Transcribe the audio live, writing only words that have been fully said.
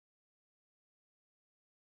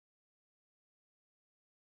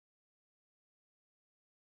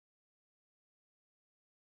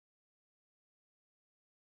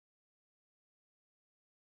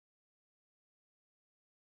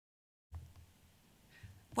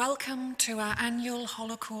Welcome to our annual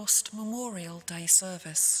Holocaust Memorial Day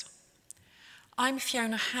service. I'm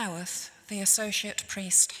Fiona Howarth, the Associate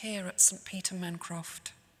Priest here at St Peter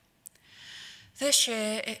Mancroft. This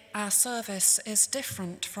year, our service is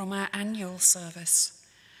different from our annual service.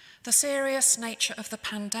 The serious nature of the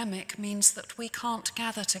pandemic means that we can't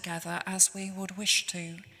gather together as we would wish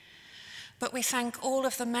to. But we thank all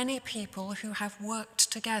of the many people who have worked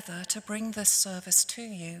together to bring this service to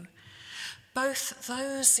you, both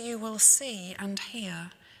those you will see and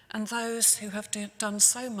hear, and those who have done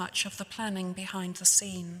so much of the planning behind the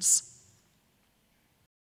scenes.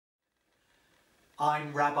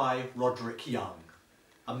 I'm Rabbi Roderick Young,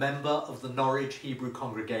 a member of the Norwich Hebrew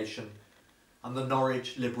congregation and the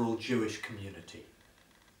Norwich Liberal Jewish community.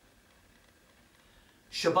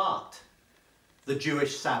 Shabbat, the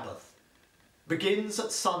Jewish Sabbath, begins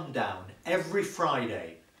at sundown every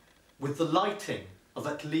Friday with the lighting of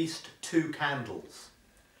at least 2 candles.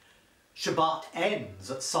 Shabbat ends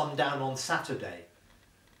at sundown on Saturday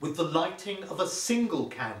with the lighting of a single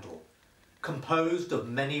candle composed of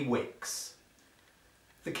many wicks.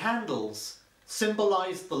 The candles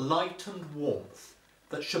symbolise the light and warmth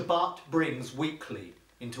that Shabbat brings weekly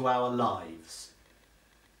into our lives.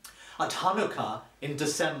 At Hanukkah in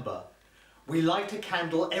December, we light a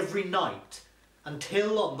candle every night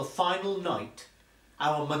until on the final night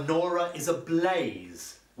our menorah is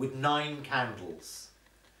ablaze with 9 candles.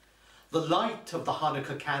 The light of the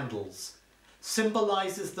Hanukkah candles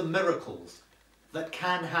symbolises the miracles that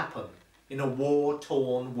can happen in a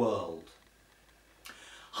war-torn world.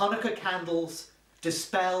 Hanukkah candles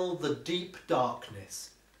dispel the deep darkness,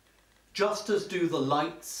 just as do the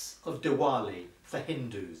lights of Diwali for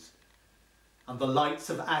Hindus and the lights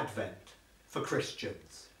of Advent for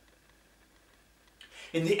Christians.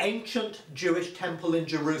 In the ancient Jewish temple in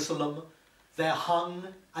Jerusalem, there hung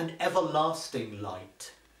an everlasting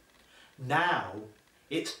light. Now,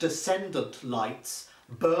 its descendant lights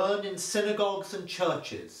burn in synagogues and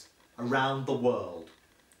churches around the world.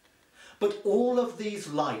 But all of these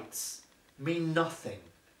lights mean nothing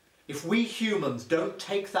if we humans don't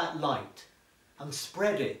take that light and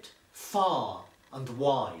spread it far and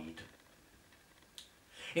wide.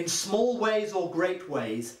 In small ways or great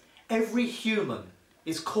ways, every human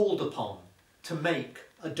is called upon to make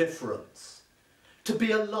a difference, to be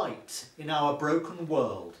a light in our broken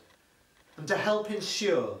world, and to help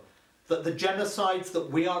ensure that the genocides that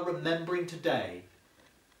we are remembering today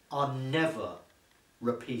are never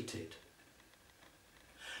repeated.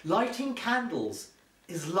 Lighting candles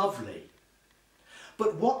is lovely,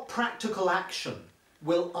 but what practical action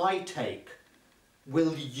will I take,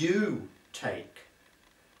 will you take,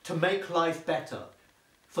 to make life better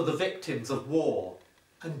for the victims of war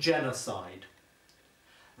and genocide?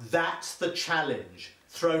 That's the challenge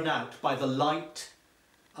thrown out by the light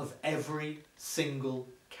of every single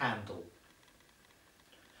candle.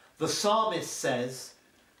 The psalmist says,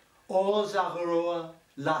 O Zaharoa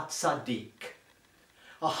la Tzadik,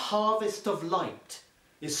 a harvest of light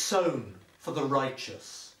is sown for the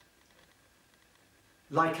righteous.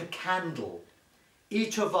 Like a candle,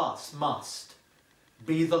 each of us must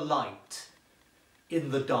be the light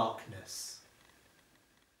in the darkness.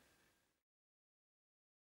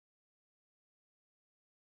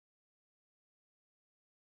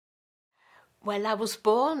 Well, I was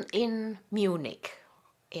born in Munich,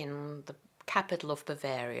 in the capital of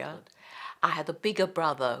Bavaria. I had a bigger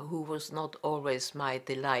brother who was not always my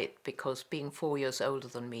delight because being 4 years older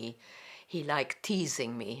than me, he liked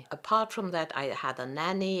teasing me. Apart from that, I had a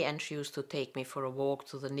nanny and she used to take me for a walk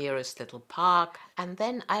to the nearest little park. And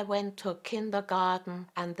then I went to kindergarten,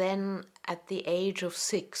 and then at the age of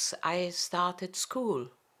 6, I started school.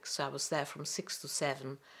 So I was there from 6 to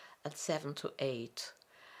 7 and 7 to 8.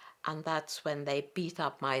 And that's when they beat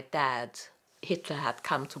up my dad. Hitler had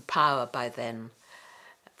come to power by then,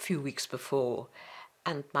 a few weeks before,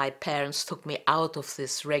 and my parents took me out of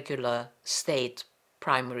this regular state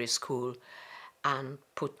primary school and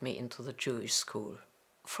put me into the Jewish school.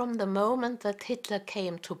 From the moment that Hitler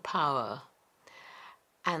came to power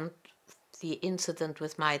and the incident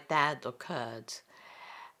with my dad occurred,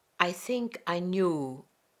 I think I knew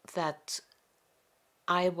that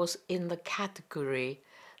I was in the category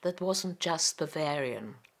that wasn't just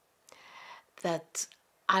Bavarian, that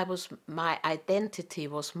my identity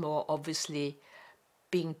was more obviously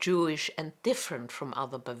being Jewish and different from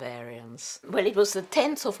other Bavarians. Well, it was the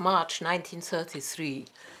 10th of March 1933,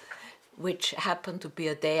 which happened to be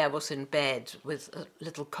a day I was in bed with a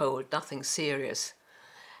little cold, nothing serious.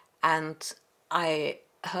 And I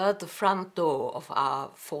heard the front door of our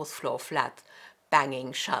 4th floor flat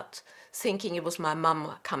banging shut, thinking it was my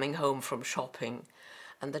mum coming home from shopping.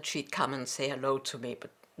 and that she'd come and say hello to me,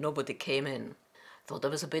 but nobody came in. Thought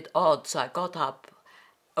it was a bit odd, so I got up,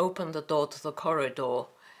 opened the door to the corridor,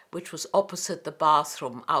 which was opposite the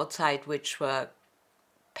bathroom, outside which were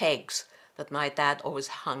pegs that my dad always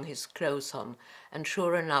hung his clothes on. And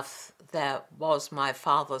sure enough, there was my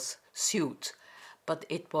father's suit, but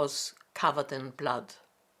it was covered in blood,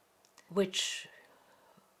 which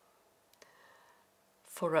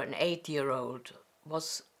for an 8-year-old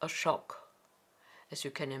was a shock, as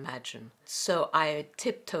you can imagine. So I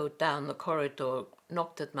tiptoed down the corridor,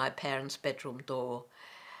 knocked at my parents' bedroom door,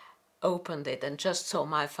 opened it, and just saw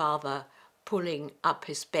my father pulling up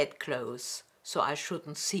his bedclothes so I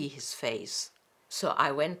shouldn't see his face. So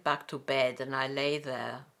I went back to bed and I lay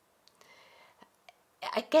there,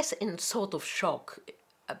 I guess in sort of shock,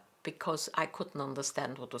 because I couldn't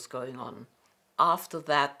understand what was going on. After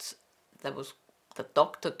that, the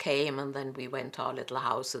doctor came, and then we went to our little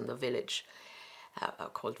house in the village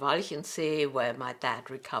called Walchensee, where my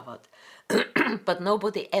dad recovered. But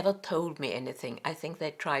nobody ever told me anything. I think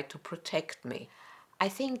they tried to protect me. I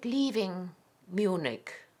think leaving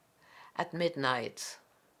Munich at midnight,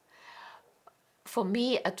 for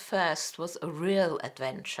me at first, was a real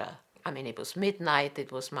adventure. I mean, it was midnight,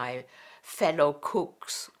 it was my fellow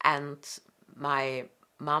cooks and my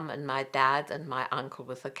mum and my dad and my uncle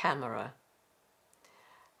with a camera.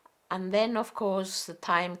 And then, of course, the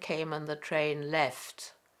time came and the train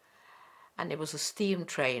left. And it was a steam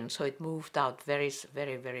train, so it moved out very,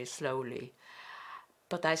 very, very slowly.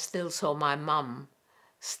 But I still saw my mum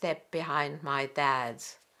step behind my dad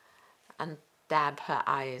and dab her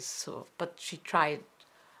eyes. So, but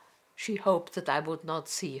she hoped that I would not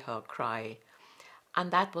see her cry.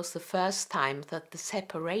 And that was the first time that the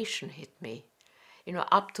separation hit me. You know,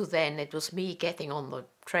 up to then it was me getting on the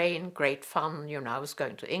train, great fun. You know, I was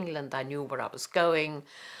going to England, I knew where I was going.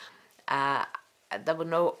 There were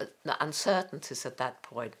no uncertainties at that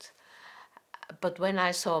point. But when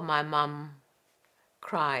I saw my mum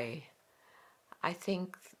cry, I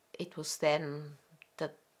think it was then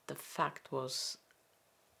that the fact was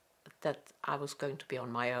that I was going to be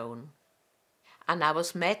on my own. And I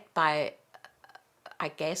was met by, I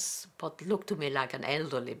guess, what looked to me like an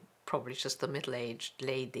elderly, probably just a middle-aged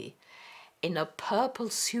lady, in a purple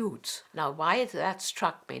suit. Now, why that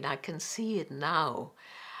struck me, and I can see it now,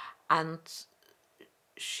 and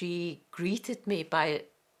she greeted me by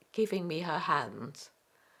giving me her hand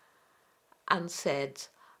and said,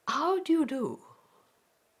 "How do you do?"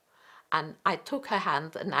 And I took her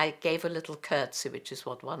hand and I gave a little curtsy, which is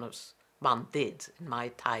what one did in my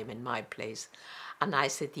time, in my place. And I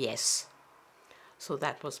said yes. So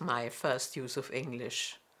that was my first use of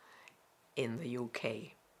English in the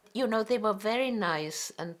UK. You know, they were very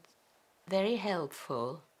nice and very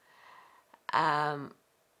helpful,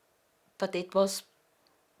 but it was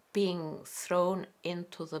being thrown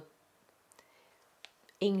into the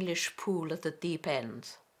English pool at the deep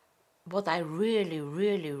end. What I really,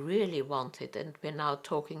 really, really wanted, and we're now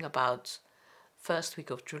talking about first week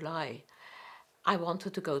of July, I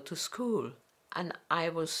wanted to go to school, and I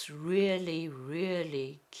was really,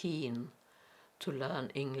 really keen to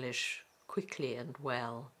learn English quickly and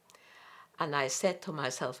well. And I said to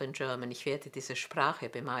myself in German, ich werde diese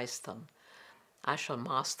Sprache bemeistern. I shall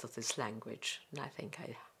master this language, and I think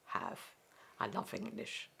I have. I love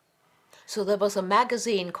English. So there was a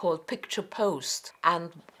magazine called Picture Post,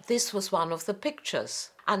 and this was one of the pictures.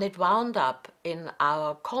 And it wound up in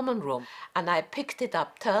our common room. And I picked it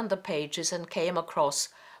up, turned the pages, and came across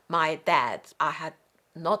my dad. I had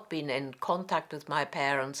not been in contact with my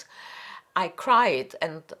parents. I cried,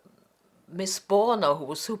 and Miss Borner, who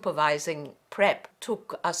was supervising prep,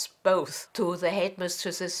 took us both to the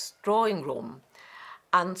headmistress's drawing room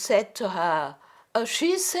and said to her, "Oh,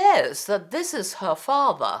 she says that this is her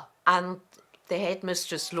father." And the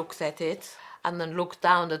headmistress looked at it and then looked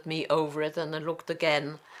down at me over it and then looked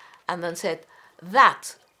again and then said,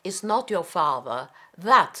 "That is not your father,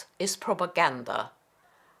 that is propaganda."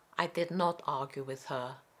 I did not argue with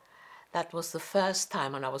her. That was the first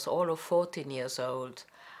time, when I was all of 14 years old,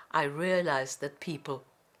 I realized that people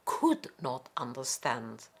could not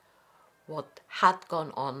understand what had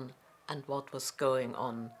gone on and what was going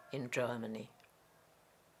on in Germany.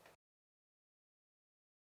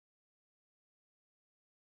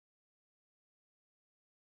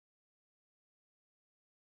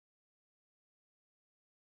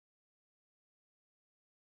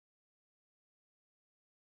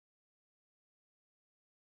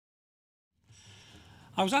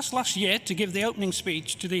 I was asked last year to give the opening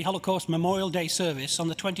speech to the Holocaust Memorial Day service on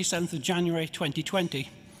the 27th of January 2020.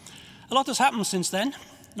 A lot has happened since then,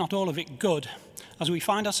 not all of it good, as we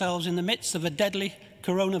find ourselves in the midst of a deadly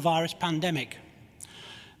coronavirus pandemic.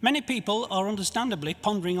 Many people are understandably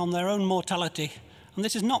pondering on their own mortality, and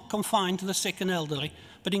this is not confined to the sick and elderly,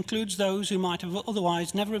 but includes those who might have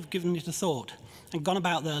otherwise never have given it a thought and gone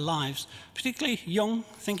about their lives, particularly young,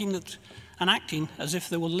 thinking that and acting as if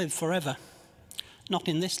they will live forever. Not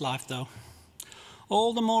in this life, though.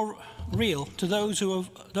 All the more real to those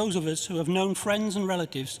of us who have known friends and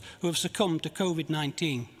relatives who have succumbed to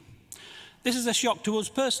COVID-19. This is a shock to us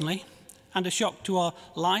personally and a shock to our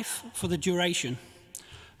life for the duration.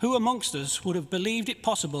 Who amongst us would have believed it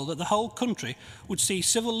possible that the whole country would see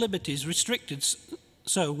civil liberties restricted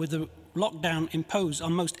so with the lockdown imposed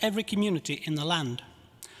on most every community in the land?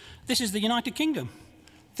 This is the United Kingdom.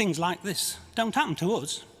 Things like this don't happen to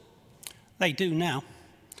us. They do now.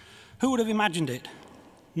 Who would have imagined it?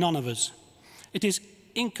 None of us. It is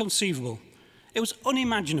inconceivable. It was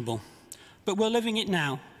unimaginable, but we're living it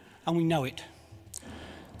now, and we know it.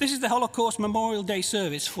 This is the Holocaust Memorial Day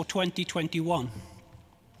service for 2021.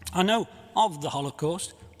 I know of the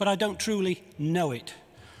Holocaust, but I don't truly know it.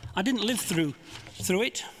 I didn't live through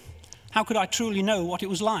it. How could I truly know what it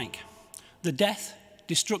was like? The death,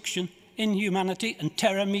 destruction, inhumanity and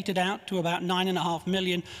terror meted out to about 9.5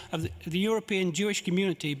 million of the European Jewish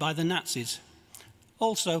community by the Nazis.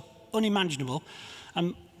 Also unimaginable,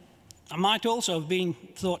 and might also have been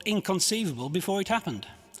thought inconceivable before it happened,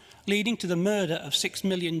 leading to the murder of 6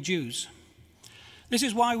 million Jews. This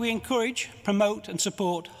is why we encourage, promote and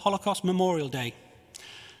support Holocaust Memorial Day,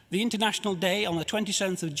 the international day on the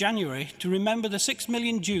 27th of January to remember the 6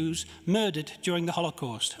 million Jews murdered during the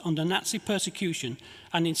Holocaust under Nazi persecution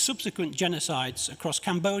and in subsequent genocides across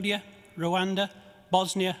Cambodia, Rwanda,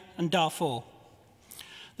 Bosnia and Darfur.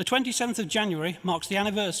 The 27th of January marks the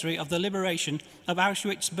anniversary of the liberation of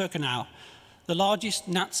Auschwitz-Birkenau, the largest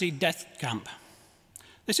Nazi death camp.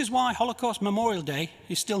 This is why Holocaust Memorial Day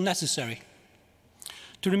is still necessary.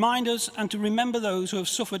 To remind us and to remember those who have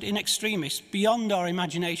suffered in extremis beyond our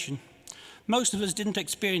imagination. Most of us didn't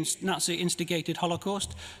experience Nazi-instigated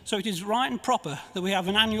Holocaust, so it is right and proper that we have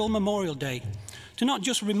an annual Memorial Day to not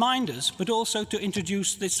just remind us, but also to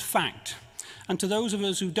introduce this fact. And to those of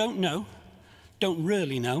us who don't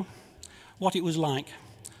really know what it was like.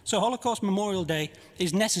 So Holocaust Memorial Day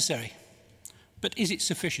is necessary, but is it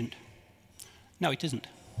sufficient? No, it isn't.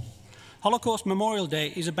 Holocaust Memorial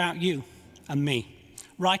Day is about you and me.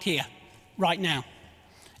 Right here, right now,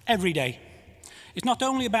 every day. It's not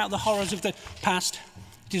only about the horrors of the past,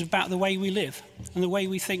 it is about the way we live and the way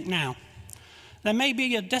we think now. There may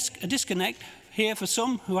be a disconnect here for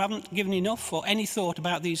some who haven't given enough or any thought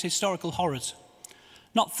about these historical horrors,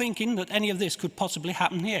 not thinking that any of this could possibly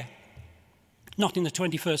happen here. Not in the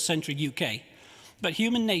 21st century UK, but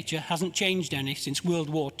human nature hasn't changed any since World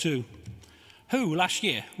War II. Who last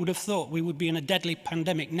year would have thought we would be in a deadly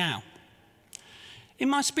pandemic now? In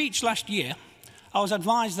my speech last year, I was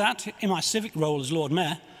advised that, in my civic role as Lord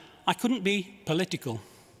Mayor, I couldn't be political.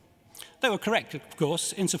 They were correct, of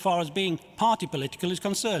course, insofar as being party political is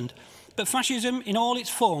concerned, but fascism in all its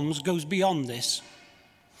forms goes beyond this.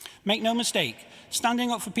 Make no mistake, standing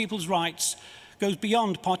up for people's rights goes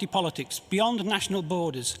beyond party politics, beyond national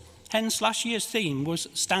borders. Hence, last year's theme was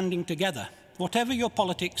standing together. Whatever your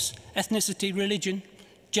politics, ethnicity, religion,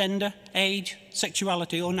 gender, age,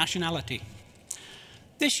 sexuality or nationality.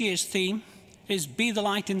 This year's theme is Be the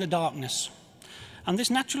Light in the Darkness, and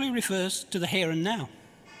this naturally refers to the here and now.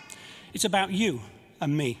 It's about you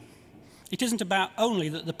and me. It isn't about only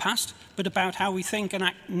the past, but about how we think and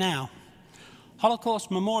act now.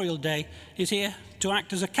 Holocaust Memorial Day is here to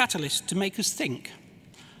act as a catalyst to make us think.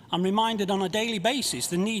 I'm reminded on a daily basis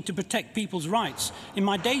the need to protect people's rights in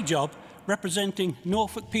my day job representing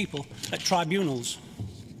Norfolk people at tribunals.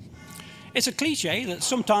 It's a cliche that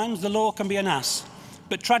sometimes the law can be an ass,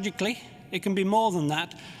 but tragically, it can be more than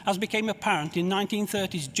that, as became apparent in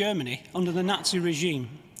 1930s Germany under the Nazi regime.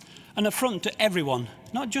 An affront to everyone,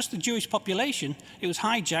 not just the Jewish population, it was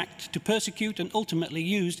hijacked to persecute and ultimately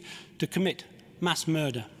used to commit mass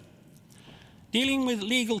murder. Dealing with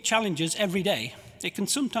legal challenges every day, it can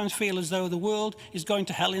sometimes feel as though the world is going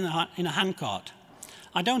to hell in a handcart.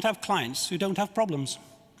 I don't have clients who don't have problems.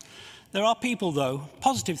 There are people, though,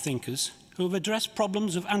 positive thinkers, who have addressed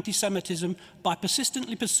problems of anti-Semitism by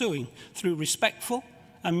persistently pursuing, through respectful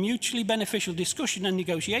and mutually beneficial discussion and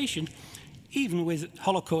negotiation, even with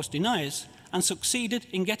Holocaust deniers, and succeeded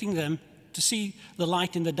in getting them to see the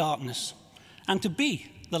light in the darkness, and to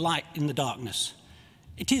be the light in the darkness.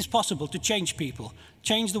 It is possible to change people,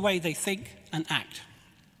 change the way they think and act.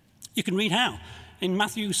 You can read how in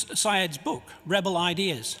Matthew Syed's book, Rebel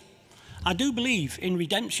Ideas. I do believe in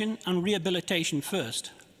redemption and rehabilitation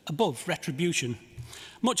first, above retribution.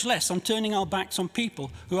 much less on turning our backs on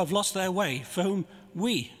people who have lost their way, for whom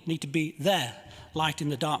we need to be their light in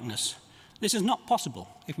the darkness. This is not possible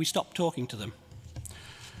if we stop talking to them.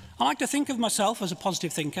 I like to think of myself as a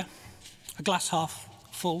positive thinker, a glass half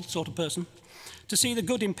full sort of person, to see the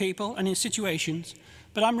good in people and in situations,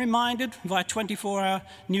 but I'm reminded via 24-hour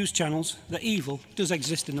news channels that evil does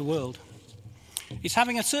exist in the world. It's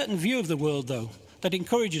having a certain view of the world, though, that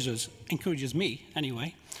encourages me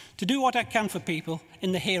anyway, to do what I can for people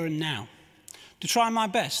in the here and now, to try my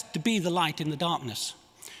best to be the light in the darkness.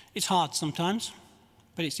 It's hard sometimes,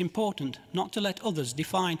 but it's important not to let others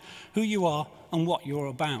define who you are and what you're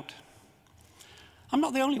about. I'm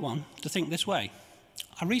not the only one to think this way.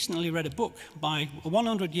 I recently read a book by a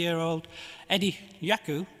 100-year-old Eddie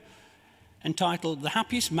Yaku entitled The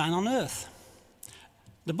Happiest Man on Earth.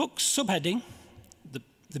 The book's subheading,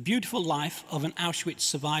 The Beautiful Life of an Auschwitz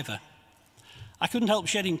Survivor. I couldn't help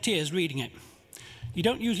shedding tears reading it. You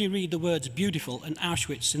don't usually read the words beautiful and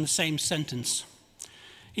Auschwitz in the same sentence.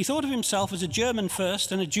 He thought of himself as a German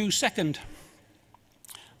first and a Jew second.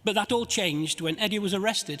 But that all changed when Eddie was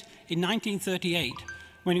arrested in 1938,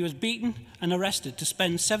 when he was beaten and arrested to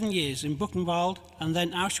spend 7 years in Buchenwald and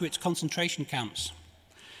then Auschwitz concentration camps.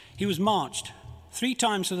 He was marched 3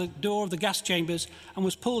 times to the door of the gas chambers and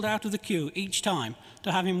was pulled out of the queue each time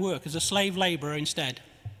to have him work as a slave labourer instead.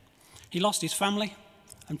 He lost his family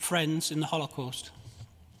and friends in the Holocaust.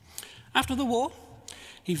 After the war,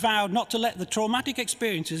 he vowed not to let the traumatic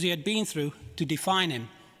experiences he had been through to define him.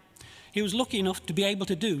 He was lucky enough to be able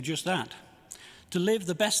to do just that, to live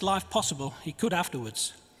the best life possible he could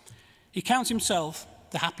afterwards. He counts himself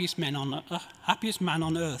the happiest man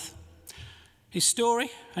on earth. His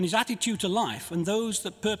story and his attitude to life and those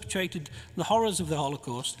that perpetrated the horrors of the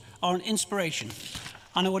Holocaust are an inspiration,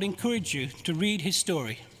 and I would encourage you to read his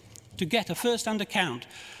story, to get a first-hand account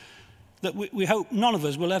that we hope none of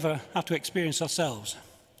us will ever have to experience ourselves.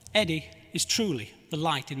 Eddie is truly the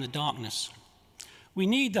light in the darkness. We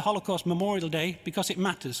need the Holocaust Memorial Day because it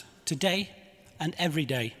matters today and every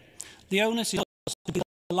day. The onus is to be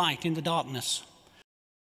the light in the darkness.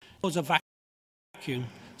 There's a vacuum,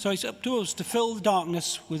 so it's up to us to fill the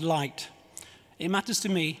darkness with light. It matters to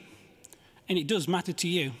me, and it does matter to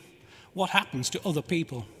you, what happens to other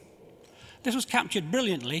people. This was captured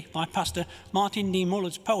brilliantly by Pastor Martin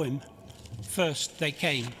Niemöller's poem, First They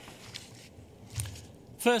Came.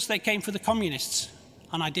 First they came for the communists,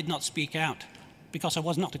 and I did not speak out, because I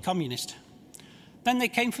was not a communist. Then they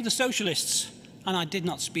came for the socialists, and I did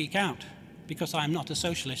not speak out, because I am not a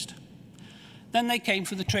socialist. Then they came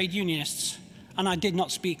for the trade unionists, and I did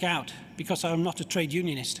not speak out, because I am not a trade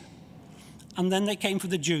unionist. And then they came for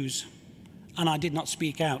the Jews, and I did not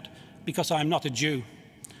speak out, because I am not a Jew.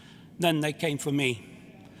 Then they came for me,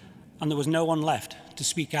 and there was no one left to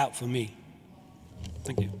speak out for me.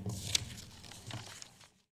 Thank you.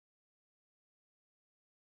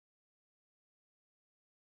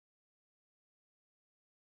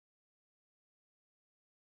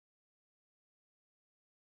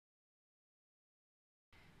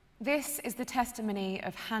 This is the testimony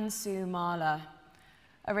of Hansu Mala,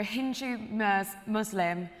 a Rohingya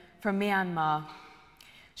Muslim from Myanmar.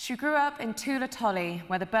 She grew up in Tulatoli,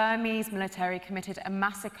 where the Burmese military committed a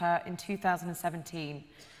massacre in 2017.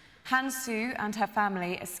 Hansu and her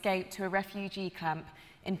family escaped to a refugee camp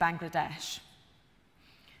in Bangladesh.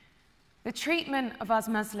 The treatment of us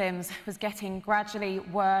Muslims was getting gradually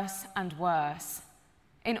worse and worse.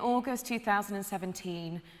 In August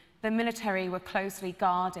 2017, the military were closely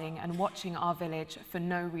guarding and watching our village for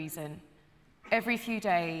no reason. Every few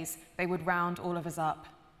days, they would round all of us up.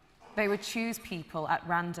 They would choose people at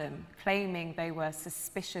random, claiming they were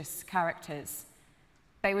suspicious characters.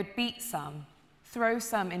 They would beat some, throw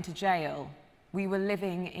some into jail. We were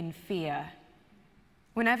living in fear.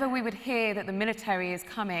 Whenever we would hear that the military is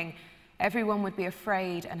coming, everyone would be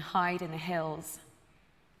afraid and hide in the hills.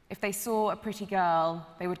 If they saw a pretty girl,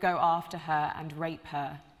 they would go after her and rape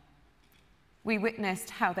her. We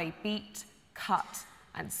witnessed how they beat, cut,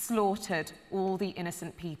 and slaughtered all the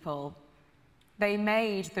innocent people. They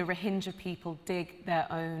made the Rohingya people dig their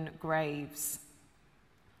own graves.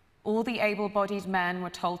 All the able-bodied men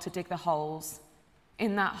were told to dig the holes.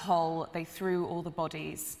 In that hole, they threw all the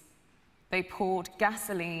bodies. They poured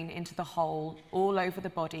gasoline into the hole all over the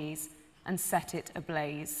bodies and set it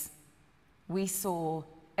ablaze. We saw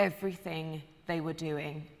everything they were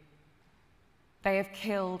doing. They have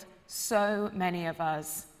killed so many of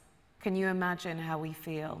us. Can you imagine how we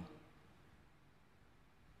feel?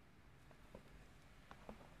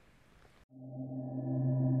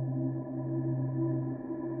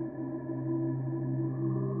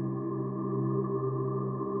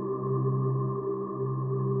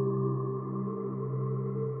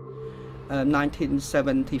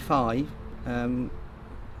 1975,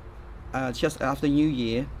 just after New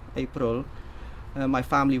Year, April, my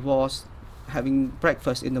family was having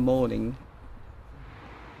breakfast in the morning.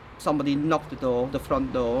 Somebody knocked the door, the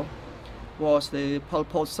front door. Was the Pol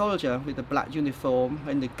Pot soldier with the black uniform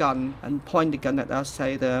and the gun, and point the gun at us,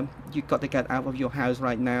 say, "You got to get out of your house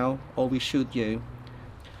right now or we shoot you."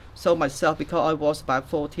 So myself, because I was about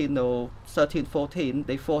 14 or 13, 14,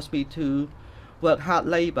 they forced me to work hard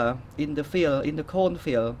labor in the field, in the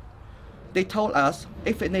cornfield. They told us,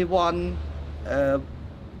 if anyone,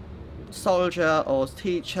 soldier or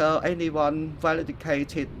teacher, anyone well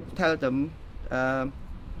educated, tell them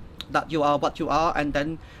that you are what you are, and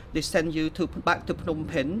then they send you back to Phnom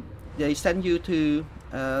Penh. They send you to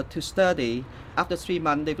study. After 3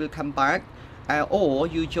 months, they will come back, or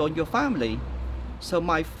you join your family. So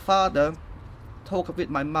my father talked with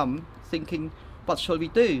my mum, thinking, what shall we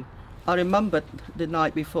do? I remembered the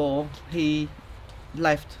night before he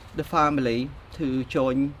left the family to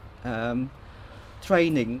join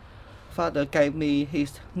training. Father gave me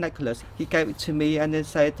his necklace. He gave it to me and then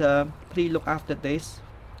said, please look after this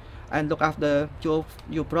and look after your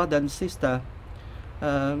brother and sister.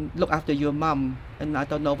 Look after your mum. And I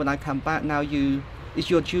don't know, when I come back now, it's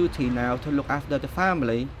your duty now to look after the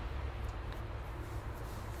family.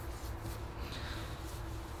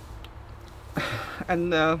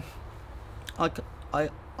 And at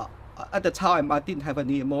the time, I didn't have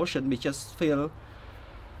any emotion. We just feel,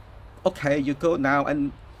 okay, you go now,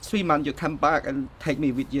 and 3 months you come back and take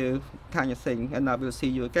me with you, kind of thing, and I will see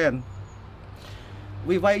you again.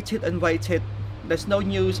 We waited and waited. There's no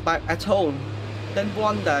news back at all. Then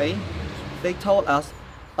one day, they told us,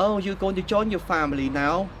 oh, you're going to join your family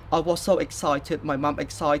now. I was so excited, my mom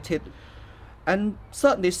excited. And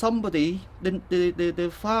certainly somebody,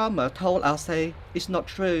 the farmer told us, say, it's not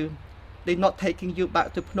true. They're not taking you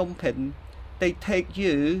back to Phnom Penh. They take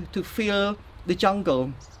you to feel the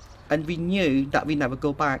jungle. And we knew that we never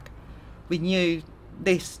go back. We knew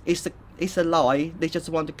this is a lie. They just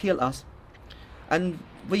want to kill us. And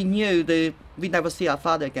we knew we never see our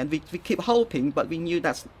father again. We keep hoping, but we knew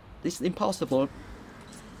it's impossible.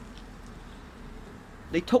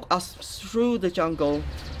 They took us through the jungle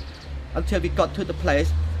until we got to the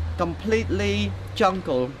place, completely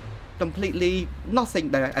jungle, completely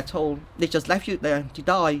nothing there at all. They just left you there to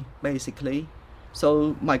die, basically.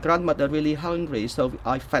 So my grandmother really hungry, so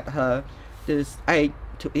I fed her this egg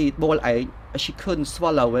to eat, boiled egg. She couldn't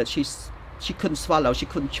swallow it. She couldn't swallow. She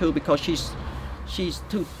couldn't chew because she's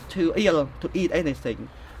too ill to eat anything.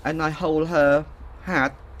 And I hold her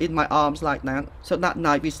head in my arms like that. So that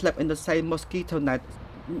night we slept in the same mosquito net.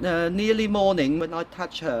 Nearly morning, when I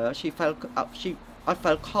touched her, I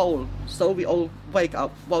felt cold. So we all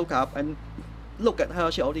woke up and looked at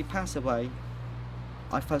her. She already passed away.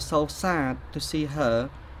 I felt so sad to see her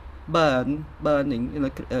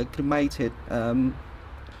burning, cremated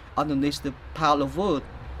underneath the pile of wood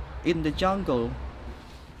in the jungle.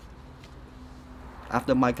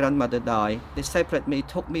 After my grandmother died, they separated me,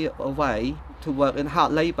 took me away to work in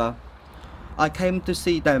hard labor. I came to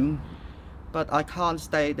see them, but I can't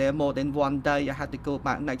stay there more than 1 day. I had to go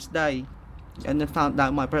back next day. And then found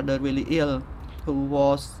out my brother really ill, who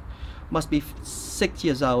must be 6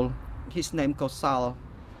 years old. His name was Sal.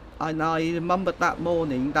 And I remember that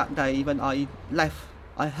morning, that day when I left,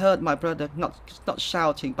 I heard my brother not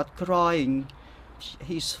shouting, but crying.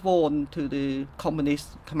 He sworn to the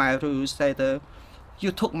communist Khmer Rouge, said,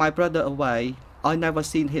 you took my brother away. I never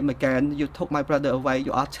seen him again. You took my brother away.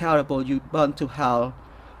 You are terrible. You burn to hell.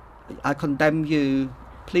 I condemn you.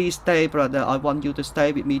 Please stay, brother. I want you to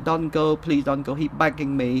stay with me. Don't go. Please don't go. He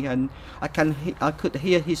begging me, and I could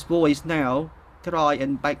hear his voice now, cry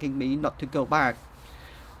and begging me not to go back.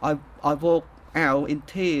 I walked out in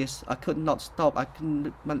tears. I could not stop. I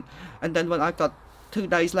couldn't. And then when I got 2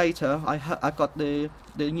 days later, I got the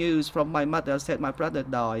news from my mother, said my brother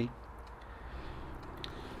died.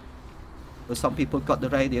 Some people got the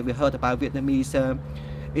radio. We heard about Vietnamese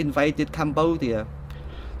invaded Cambodia.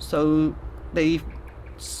 So they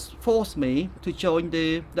forced me to join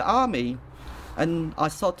the army. And I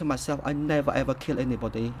thought to myself, I never ever kill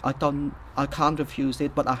anybody. I can't refuse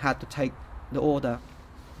it, but I had to take the order.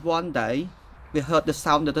 One day, we heard the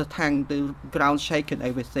sound of the tank, the ground shaking,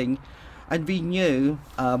 everything. And we knew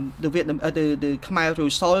the Khmer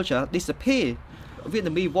Rouge soldier disappeared.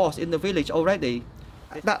 Vietnamese was in the village already.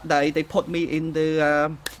 That day, they put me in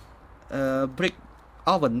the brick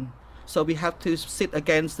oven. So we have to sit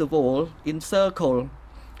against the wall in circle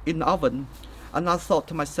in the oven. And I thought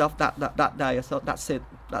to myself that day, I thought, that's it.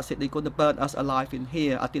 They're going to burn us alive in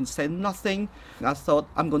here. I didn't say nothing. I thought,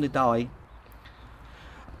 I'm going to die.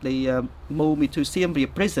 they moved me to Siem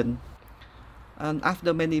Reap prison. And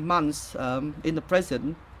after many months in the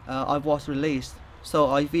prison, I was released.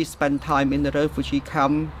 So we spent time in the refugee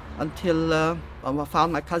camp until I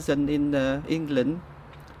found my cousin in England.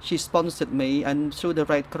 She sponsored me, and through the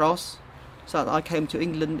Red Cross, so I came to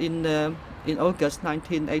England in August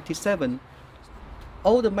 1987.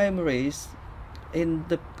 All the memories in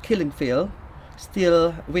the killing field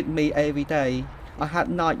still with me every day. I had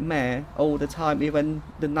nightmare all the time, even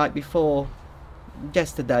the night before.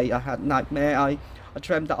 Yesterday I had nightmare. I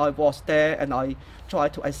dreamt that I was there and I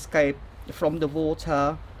tried to escape from the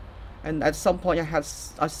water. And at some point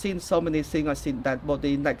I've seen so many things. I've seen that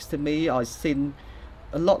body next to me. I've seen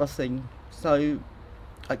a lot of things. So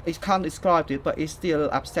I can't describe it, but it still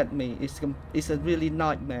upset me. It's a really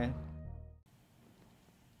nightmare.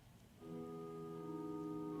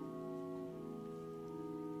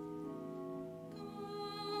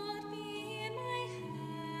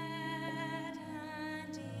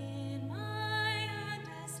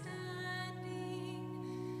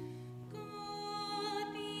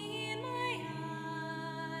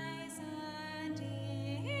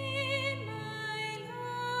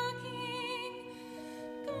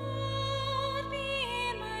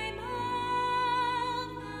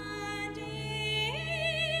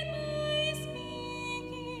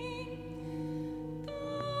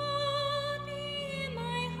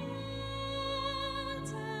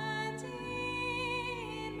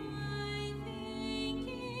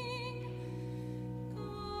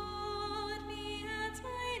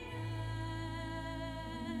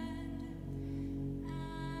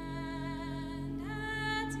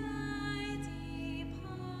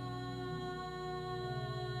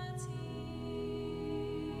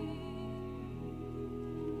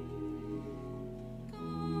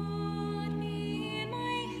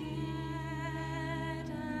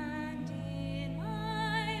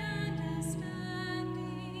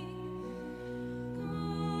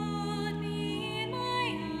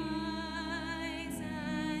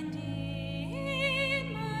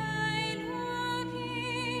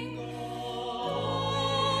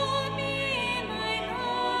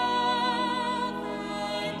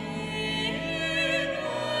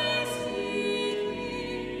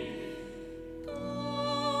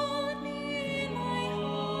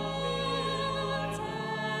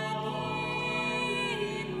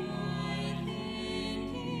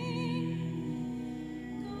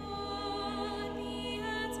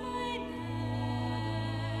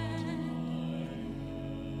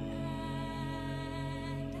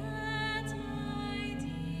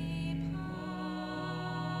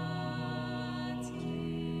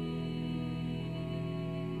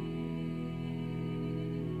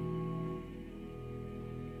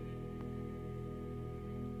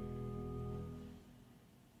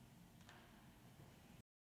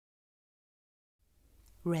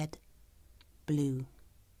 Red, blue,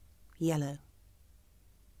 yellow,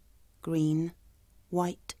 green,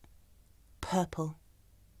 white, purple,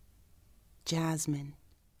 jasmine,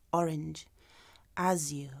 orange,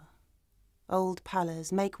 azure. Old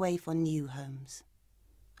palace make way for new homes.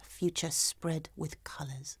 A future spread with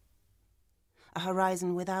colours. A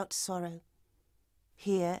horizon without sorrow.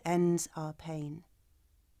 Here ends our pain.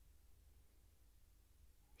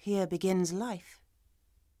 Here begins life.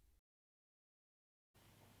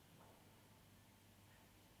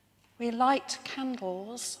 We light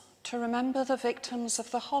candles to remember the victims of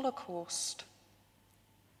the Holocaust,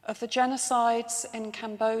 of the genocides in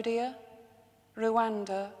Cambodia,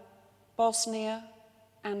 Rwanda, Bosnia,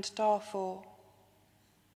 and Darfur.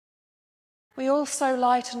 We also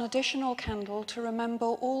light an additional candle to remember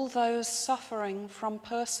all those suffering from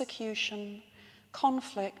persecution,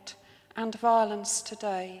 conflict, and violence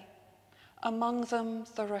today, among them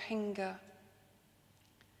the Rohingya.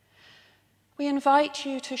 We invite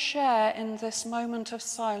you to share in this moment of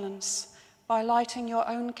silence by lighting your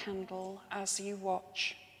own candle as you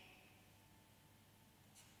watch.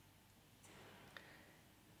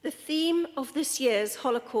 The theme of this year's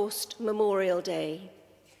Holocaust Memorial Day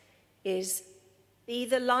is Be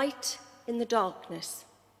the Light in the Darkness.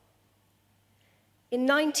 In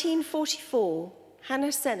 1944, Hannah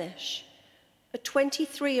Senesh, a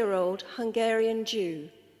 23-year-old Hungarian Jew,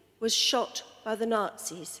 was shot by the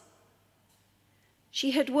Nazis.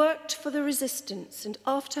 She had worked for the resistance and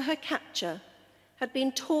after her capture had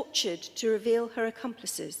been tortured to reveal her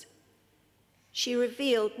accomplices. She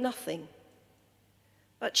revealed nothing,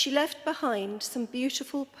 but she left behind some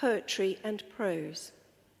beautiful poetry and prose.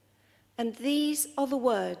 And these are the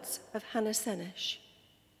words of Hannah Senesh.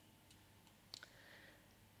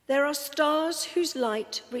 There are stars whose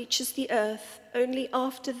light reaches the earth only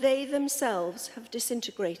after they themselves have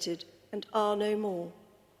disintegrated and are no more.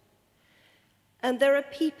 And there are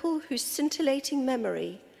people whose scintillating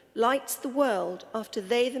memory lights the world after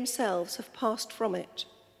they themselves have passed from it.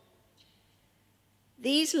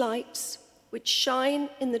 These lights, which shine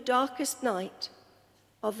in the darkest night,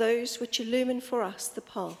 are those which illumine for us the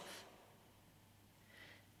path.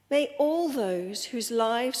 May all those whose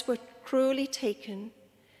lives were cruelly taken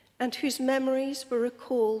and whose memories we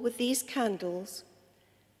recall with these candles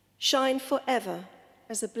shine forever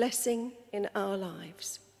as a blessing in our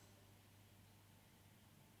lives.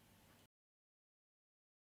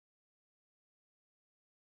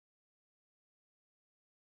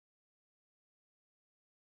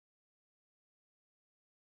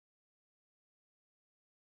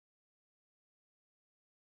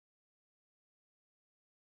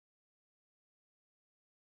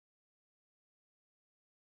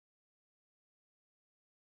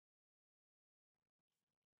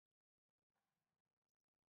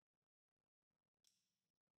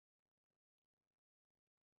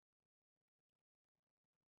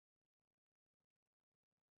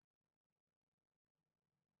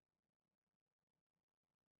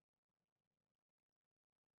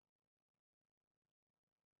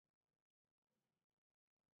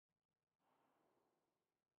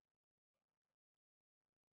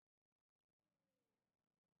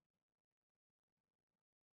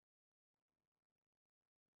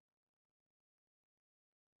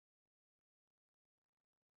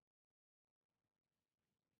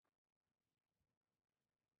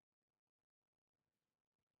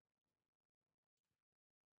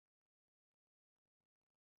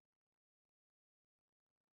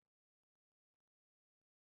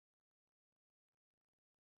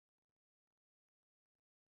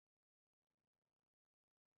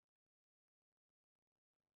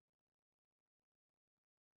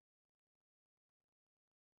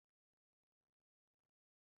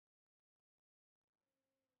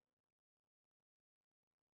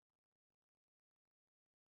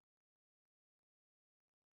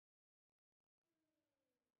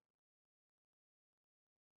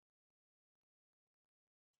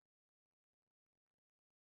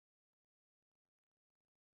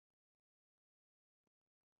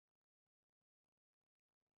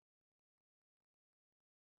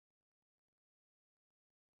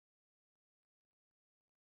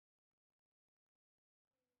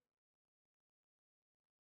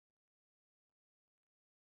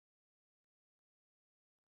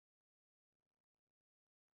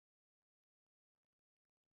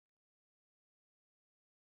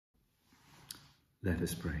 Let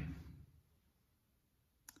us pray.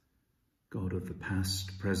 God of the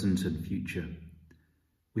past, present and future,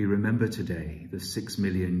 we remember today the 6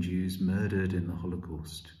 million Jews murdered in the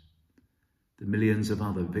Holocaust, the millions of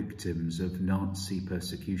other victims of Nazi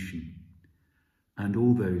persecution, and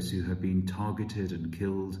all those who have been targeted and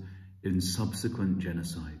killed in subsequent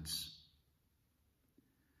genocides.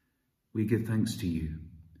 We give thanks to you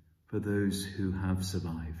for those who have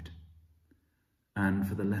survived, and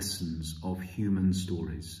for the lessons of human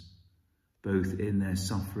stories, both in their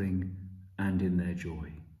suffering and in their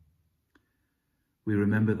joy. We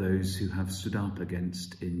remember those who have stood up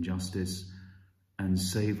against injustice and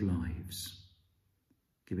saved lives,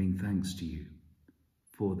 giving thanks to you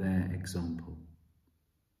for their example.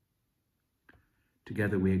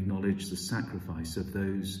 Together we acknowledge the sacrifice of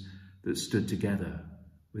those that stood together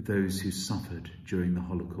with those who suffered during the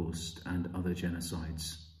Holocaust and other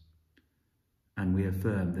genocides. And we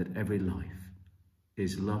affirm that every life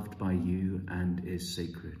is loved by you and is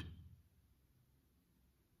sacred.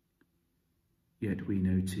 Yet we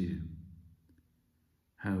know too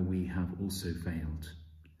how we have also failed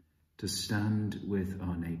to stand with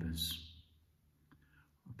our neighbours.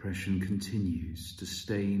 Oppression continues to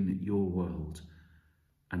stain your world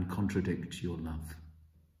and contradict your love.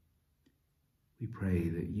 We pray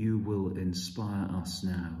that you will inspire us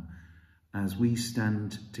now as we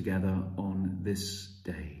stand together on this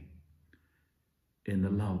day in the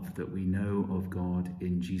love that we know of God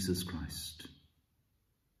in Jesus Christ.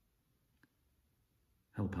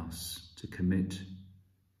 Help us to commit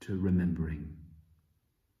to remembering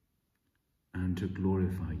and to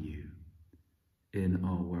glorify you in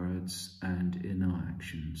our words and in our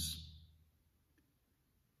actions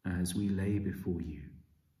as we lay before you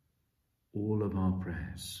all of our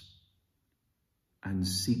prayers and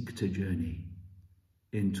seek to journey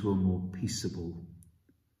into a more peaceable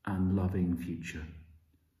and loving future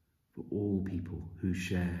for all people who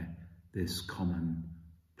share this common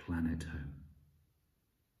planet home.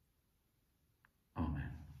 Amen.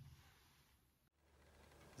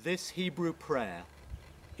 This Hebrew prayer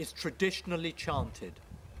is traditionally chanted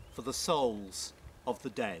for the souls of the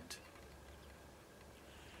dead.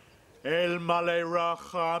 El male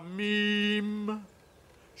rachamim,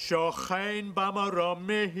 shochein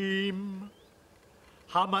b'maromehim,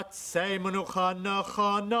 hamatzei menucha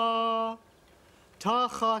nachana,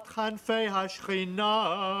 tachat chanfei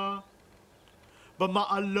hashchina,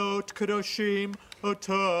 b'ma'alot kadoshim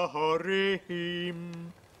u'tohorim,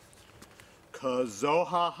 kazo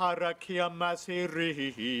ha'harakia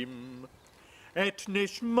masirim, et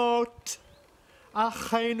nishmot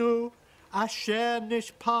achenu asher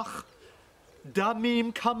nishpach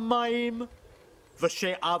damim kamayim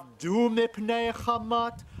v'she'avdu mipnei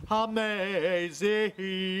chamat hamezik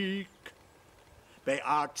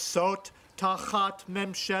be'artzot tachat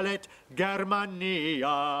memshelet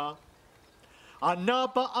Germania ana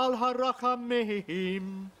ba'al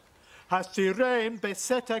harachamim hasireim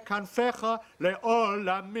besete kanfecha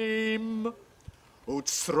le'olamim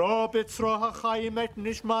utzro b'tzro hachayim et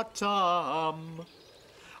nishmatam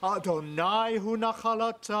Adonai hu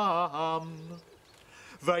nachalatam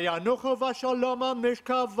v'yanuchu v'shalom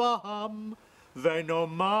mishkavam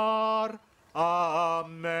v'nomar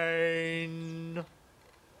Amen.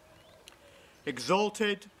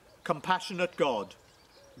 Exalted, compassionate God,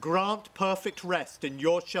 grant perfect rest in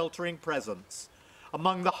your sheltering presence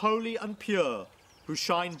among the holy and pure who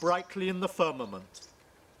shine brightly in the firmament.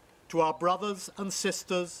 To our brothers and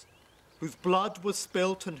sisters whose blood was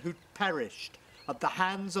spilt and who perished at the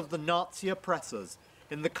hands of the Nazi oppressors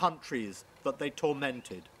in the countries that they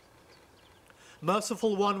tormented.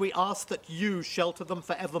 Merciful One, we ask that you shelter them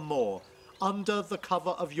forevermore under the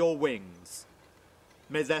cover of your wings.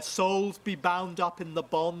 May their souls be bound up in the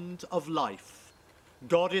bond of life.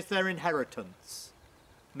 God is their inheritance.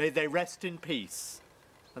 May they rest in peace.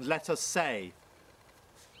 And let us say,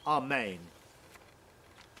 Amen.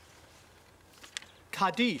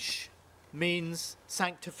 Kaddish means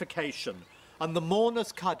sanctification, and the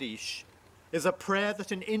mourner's Kaddish is a prayer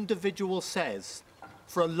that an individual says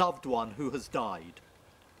for a loved one who has died.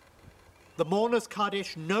 The mourner's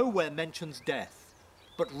Kaddish nowhere mentions death,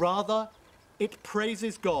 but rather it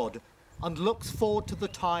praises God and looks forward to the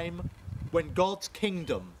time when God's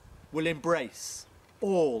kingdom will embrace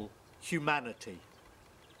all humanity.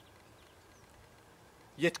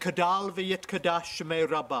 Yitkadal v'yitkadash shemei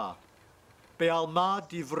Rabbah, be'alma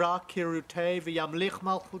divra kirutei v'yamlich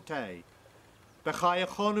malchutei,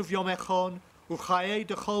 b'chayachon uvyomechon u'chayei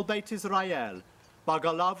dechol Beit Israel,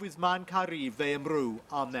 b'galav v'zman kariv ve'emru,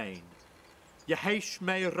 Amen. Yehesh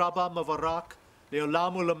shemei Rabbah mavarak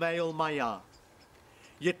le'olam u'lamei maya.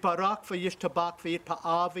 Yitbarak v'yishtabak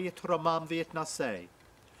v'yitpa'a v'yitramam v'yitnasei.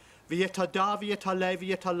 V'yitada v'yitaleh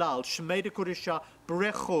v'yitalal shemei dekurisha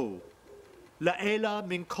brechu. La'ela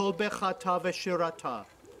min kol bechata v'shirata.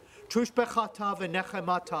 Tush bechata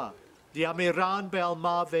v'nechemata. Di'amiran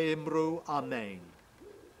be'alma ve'imru. Amen.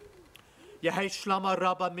 Yehesh shlama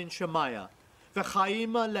Rabbah min Shemaya.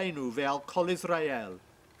 V'chaim aleinu ve'al kol Israel.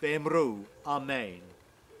 Ve'imru. Amen.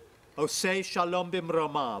 Osei shalom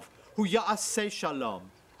b'mromav. Hu ya'aseh shalom.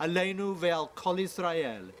 Aleinu ve'al kol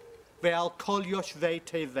Israel. Ve'al kol yoshvei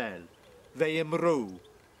tevel. Ve'imru.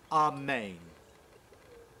 Amen.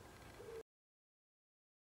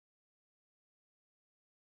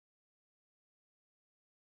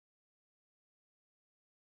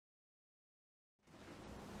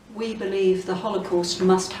 We believe the Holocaust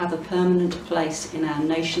must have a permanent place in our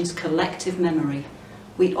nation's collective memory.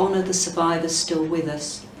 We honour the survivors still with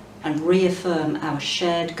us and reaffirm our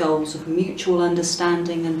shared goals of mutual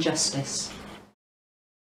understanding and justice.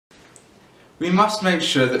 We must make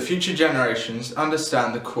sure that future generations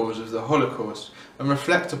understand the cause of the Holocaust and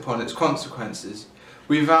reflect upon its consequences.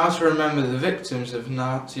 We vow to remember the victims of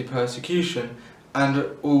Nazi persecution and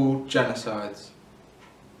all genocides.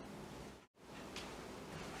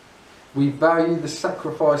 We value the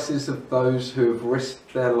sacrifices of those who have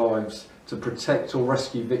risked their lives to protect or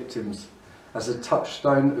rescue victims as a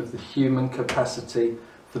touchstone of the human capacity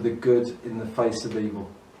for the good in the face of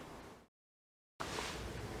evil.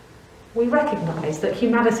 We recognise that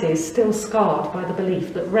humanity is still scarred by the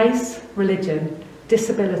belief that race, religion,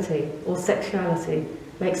 disability or sexuality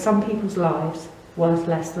make some people's lives worth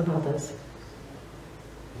less than others.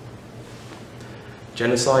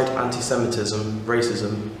 Genocide, anti-Semitism,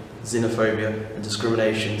 racism, xenophobia and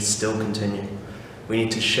discrimination still continue. We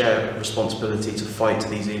need to share responsibility to fight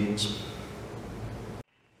these evils.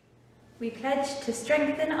 We pledge to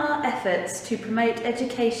strengthen our efforts to promote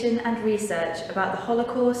education and research about the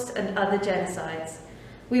Holocaust and other genocides.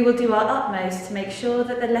 We will do our utmost to make sure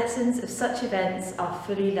that the lessons of such events are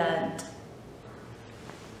fully learned.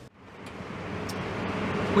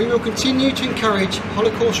 We will continue to encourage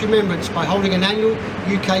Holocaust remembrance by holding an annual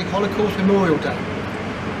UK Holocaust Memorial Day.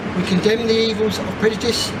 We condemn the evils of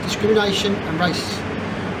prejudice, discrimination and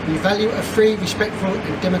racism. We value a free, respectful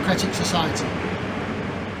and democratic society.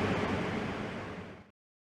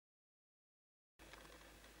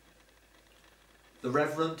 The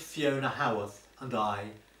Reverend Fiona Howarth and I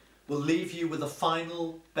will leave you with a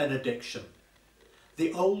final benediction,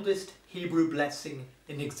 the oldest Hebrew blessing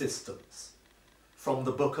in existence, from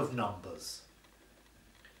the Book of Numbers.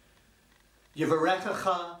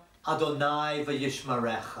 Yivarechecha Adonai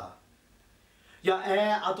v'yishmarecha.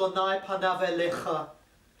 Ya'er Adonai panav elecha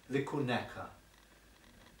v'kuneka.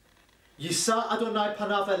 Yisa Adonai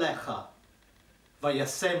panav elecha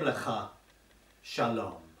v'yasem lecha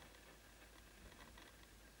shalom.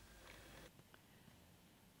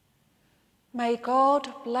 May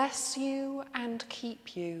God bless you and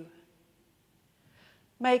keep you.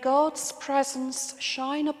 May God's presence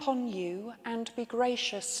shine upon you and be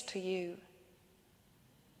gracious to you.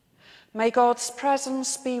 May God's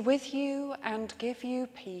presence be with you and give you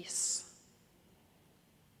peace.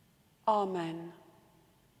 Amen.